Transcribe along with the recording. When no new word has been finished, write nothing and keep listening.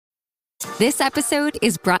This episode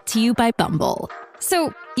is brought to you by Bumble.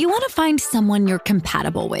 So, you want to find someone you're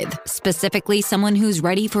compatible with, specifically someone who's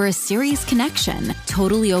ready for a serious connection,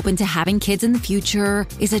 totally open to having kids in the future,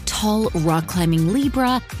 is a tall, rock-climbing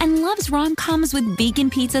Libra, and loves rom-coms with vegan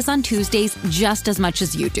pizzas on Tuesdays just as much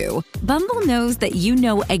as you do. Bumble knows that you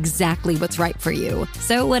know exactly what's right for you.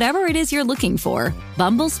 So whatever it is you're looking for,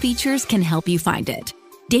 Bumble's features can help you find it.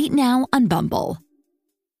 Date now on Bumble.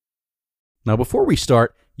 Now, before we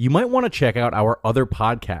start, you might want to check out our other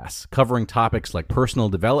podcasts covering topics like personal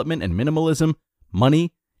development and minimalism,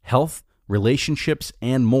 money, health, relationships,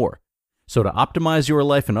 and more. So to optimize your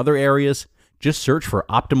life in other areas, just search for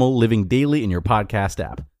Optimal Living Daily in your podcast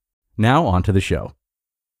app. Now, on to the show.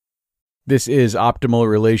 This is Optimal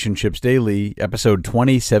Relationships Daily, episode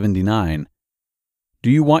 2079. Do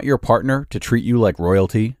you want your partner to treat you like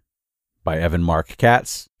royalty? By Marc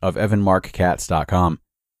Katz of evanmarckatz.com.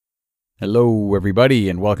 Hello, everybody,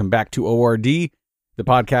 and welcome back to ORD, the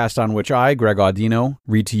podcast on which I, Greg Audino,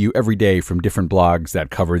 read to you every day from different blogs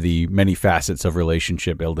that cover the many facets of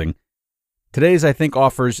relationship building. Today's, I think,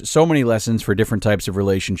 offers so many lessons for different types of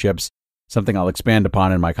relationships, something I'll expand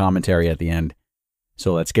upon in my commentary at the end.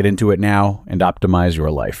 So let's get into it now and optimize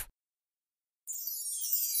your life.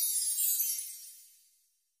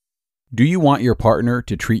 Do you want your partner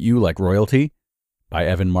to treat you like royalty?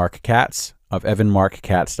 By Marc Katz of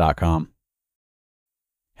evanmarckatz.com.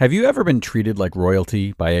 Have you ever been treated like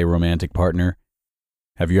royalty by a romantic partner?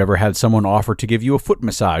 Have you ever had someone offer to give you a foot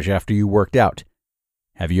massage after you worked out?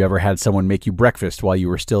 Have you ever had someone make you breakfast while you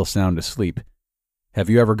were still sound asleep? Have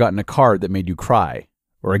you ever gotten a card that made you cry,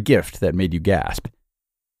 or a gift that made you gasp?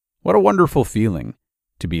 What a wonderful feeling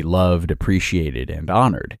to be loved, appreciated, and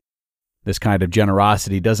honored. This kind of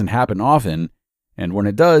generosity doesn't happen often, and when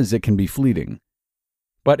it does, it can be fleeting.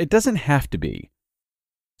 But it doesn't have to be.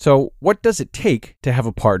 So, what does it take to have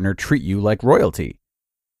a partner treat you like royalty?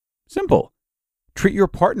 Simple. Treat your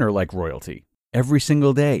partner like royalty every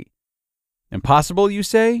single day. Impossible, you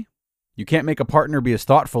say? You can't make a partner be as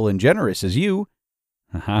thoughtful and generous as you.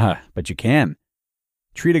 Haha, but you can.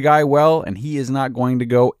 Treat a guy well, and he is not going to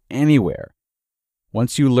go anywhere.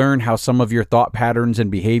 Once you learn how some of your thought patterns and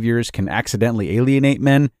behaviors can accidentally alienate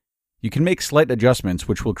men, you can make slight adjustments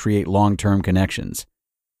which will create long-term connections.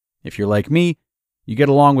 If you're like me, you get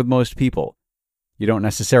along with most people. You don't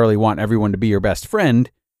necessarily want everyone to be your best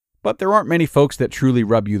friend, but there aren't many folks that truly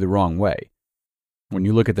rub you the wrong way. When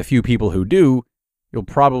you look at the few people who do, you'll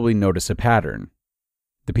probably notice a pattern.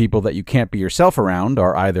 The people that you can't be yourself around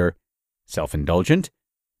are either self-indulgent,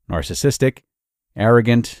 narcissistic,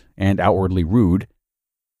 arrogant, and outwardly rude,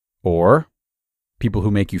 or people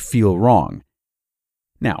who make you feel wrong.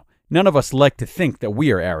 Now, none of us like to think that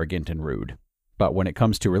we are arrogant and rude, but when it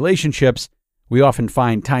comes to relationships, we often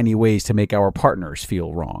find tiny ways to make our partners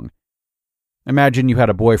feel wrong. Imagine you had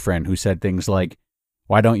a boyfriend who said things like,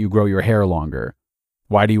 "Why don't you grow your hair longer?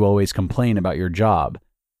 Why do you always complain about your job?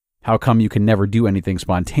 How come you can never do anything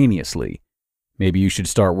spontaneously? Maybe you should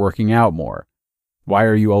start working out more. Why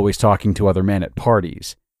are you always talking to other men at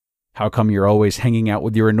parties? How come you're always hanging out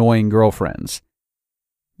with your annoying girlfriends?"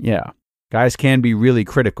 Yeah, guys can be really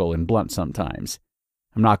critical and blunt sometimes.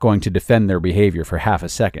 I'm not going to defend their behavior for half a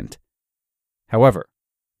second. However,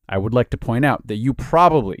 I would like to point out that you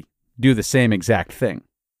probably do the same exact thing.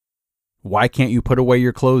 Why can't you put away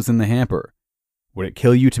your clothes in the hamper? Would it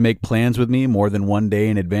kill you to make plans with me more than one day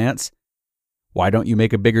in advance? Why don't you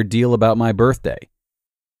make a bigger deal about my birthday?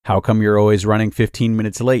 How come you're always running 15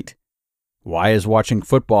 minutes late? Why is watching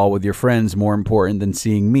football with your friends more important than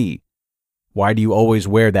seeing me? Why do you always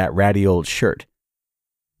wear that ratty old shirt?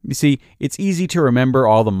 You see, it's easy to remember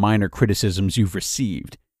all the minor criticisms you've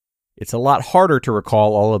received. It's a lot harder to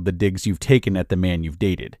recall all of the digs you've taken at the man you've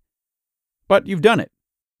dated. But you've done it.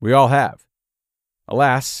 We all have.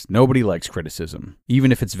 Alas, nobody likes criticism,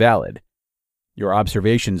 even if it's valid. Your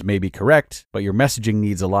observations may be correct, but your messaging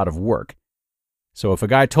needs a lot of work. So if a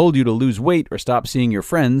guy told you to lose weight or stop seeing your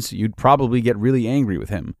friends, you'd probably get really angry with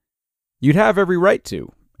him. You'd have every right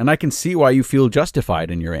to, and I can see why you feel justified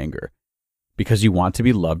in your anger. Because you want to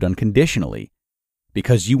be loved unconditionally.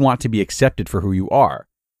 Because you want to be accepted for who you are.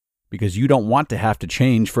 Because you don't want to have to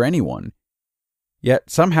change for anyone. Yet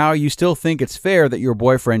somehow you still think it's fair that your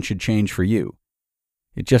boyfriend should change for you.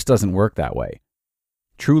 It just doesn't work that way.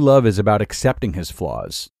 True love is about accepting his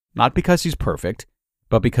flaws, not because he's perfect,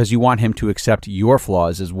 but because you want him to accept your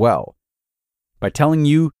flaws as well. By telling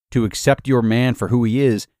you to accept your man for who he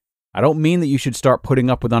is, I don't mean that you should start putting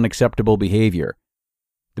up with unacceptable behavior.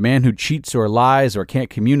 The man who cheats or lies or can't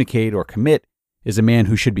communicate or commit is a man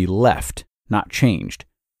who should be left, not changed.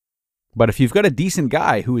 But if you've got a decent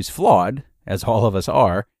guy who is flawed, as all of us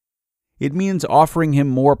are, It means offering him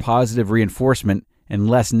more positive reinforcement and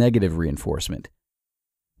less negative reinforcement.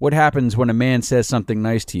 What happens when a man says something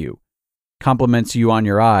nice to you, compliments you on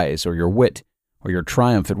your eyes or your wit or your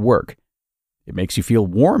triumph at work? It makes you feel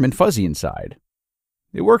warm and fuzzy inside.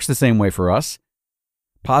 It works the same way for us.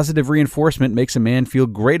 Positive reinforcement makes a man feel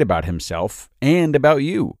great about himself and about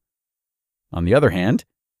you. On the other hand,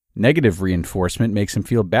 negative reinforcement makes him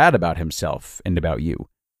feel bad about himself and about you.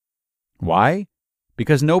 Why?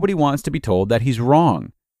 Because nobody wants to be told that he's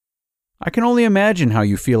wrong. I can only imagine how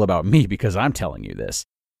you feel about me because I'm telling you this.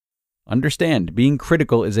 Understand, being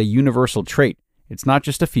critical is a universal trait. It's not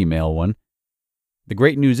just a female one. The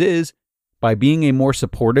great news is, by being a more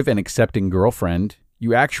supportive and accepting girlfriend,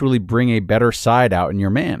 you actually bring a better side out in your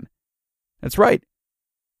man. That's right.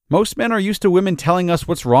 Most men are used to women telling us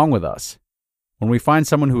what's wrong with us. When we find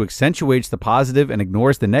someone who accentuates the positive and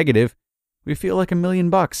ignores the negative, we feel like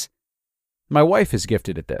 $1,000,000. My wife is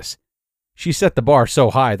gifted at this. She set the bar so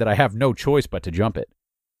high that I have no choice but to jump it.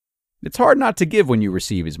 It's hard not to give when you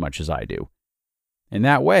receive as much as I do. In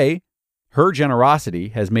that way, her generosity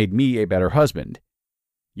has made me a better husband.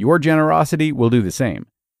 Your generosity will do the same.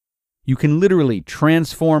 You can literally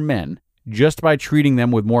transform men just by treating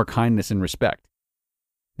them with more kindness and respect.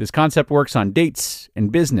 This concept works on dates, in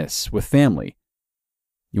business, with family.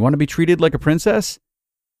 You want to be treated like a princess?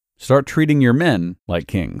 Start treating your men like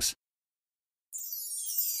kings.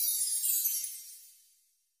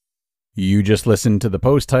 You just listened to the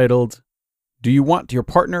post titled, "Do You Want Your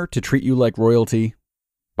Partner to Treat You Like Royalty?"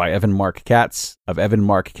 by Marc Katz of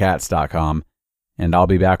evanmarckatz.com, and I'll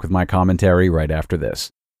be back with my commentary right after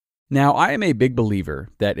this. Now, I am a big believer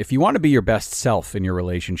that if you want to be your best self in your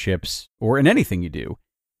relationships, or in anything you do,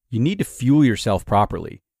 you need to fuel yourself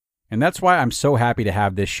properly. And that's why I'm so happy to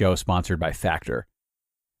have this show sponsored by Factor.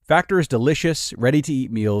 Factor's delicious,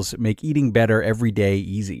 ready-to-eat meals make eating better every day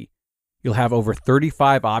easy. You'll have over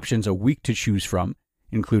 35 options a week to choose from,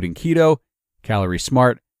 including keto, calorie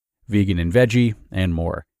smart, vegan and veggie, and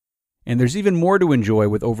more. And there's even more to enjoy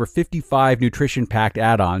with over 55 nutrition-packed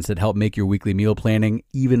add-ons that help make your weekly meal planning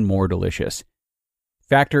even more delicious.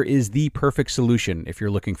 Factor is the perfect solution if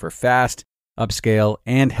you're looking for fast, upscale,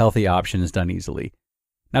 and healthy options done easily.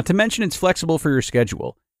 Not to mention it's flexible for your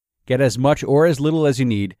schedule. Get as much or as little as you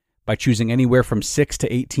need by choosing anywhere from 6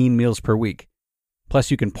 to 18 meals per week. Plus,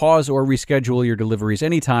 you can pause or reschedule your deliveries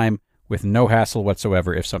anytime with no hassle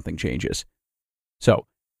whatsoever if something changes. So,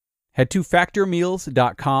 head to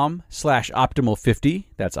factormeals.com/optimal50,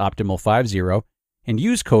 that's optimal50, and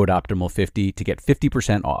use code optimal50 to get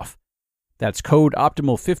 50% off. That's code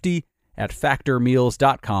optimal50 at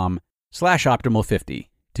factormeals.com/optimal50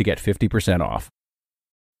 to get 50% off.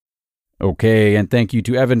 Okay, and thank you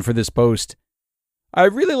to Evan for this post. I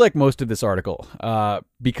really like most of this article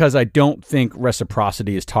because I don't think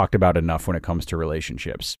reciprocity is talked about enough when it comes to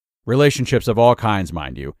relationships. Relationships of all kinds,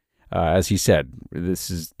 mind you. As he said,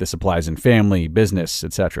 this applies in family, business,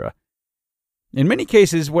 etc. In many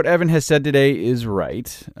cases, what Evan has said today is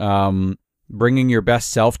right. Bringing your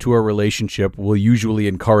best self to a relationship will usually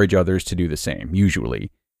encourage others to do the same,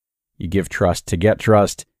 usually. You give trust to get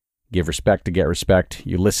trust, give respect to get respect,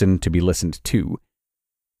 you listen to be listened to.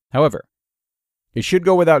 However, it should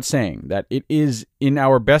go without saying that it is in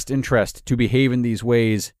our best interest to behave in these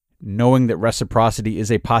ways, knowing that reciprocity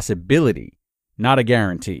is a possibility, not a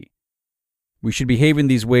guarantee. We should behave in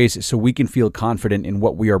these ways so we can feel confident in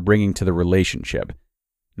what we are bringing to the relationship,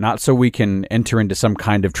 not so we can enter into some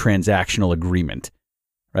kind of transactional agreement,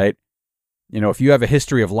 right? If you have a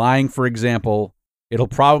history of lying, for example, it'll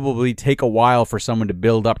probably take a while for someone to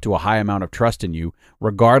build up to a high amount of trust in you,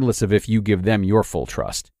 regardless of if you give them your full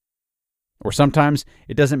trust. Or sometimes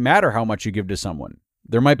it doesn't matter how much you give to someone.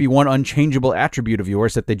 There might be one unchangeable attribute of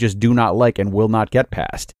yours that they just do not like and will not get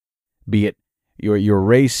past, be it your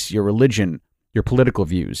race, your religion, your political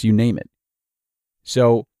views, you name it.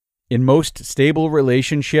 So, in most stable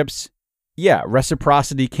relationships, yeah,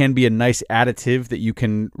 reciprocity can be a nice additive that you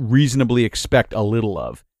can reasonably expect a little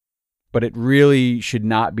of, but it really should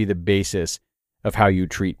not be the basis of how you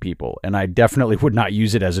treat people. And I definitely would not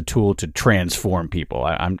use it as a tool to transform people.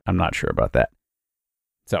 I'm not sure about that.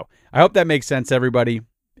 So I hope that makes sense, everybody.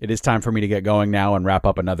 It is time for me to get going now and wrap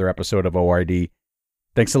up another episode of ORD.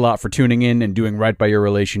 Thanks a lot for tuning in and doing right by your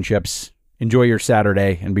relationships. Enjoy your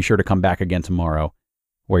Saturday and be sure to come back again tomorrow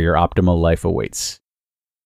where your optimal life awaits.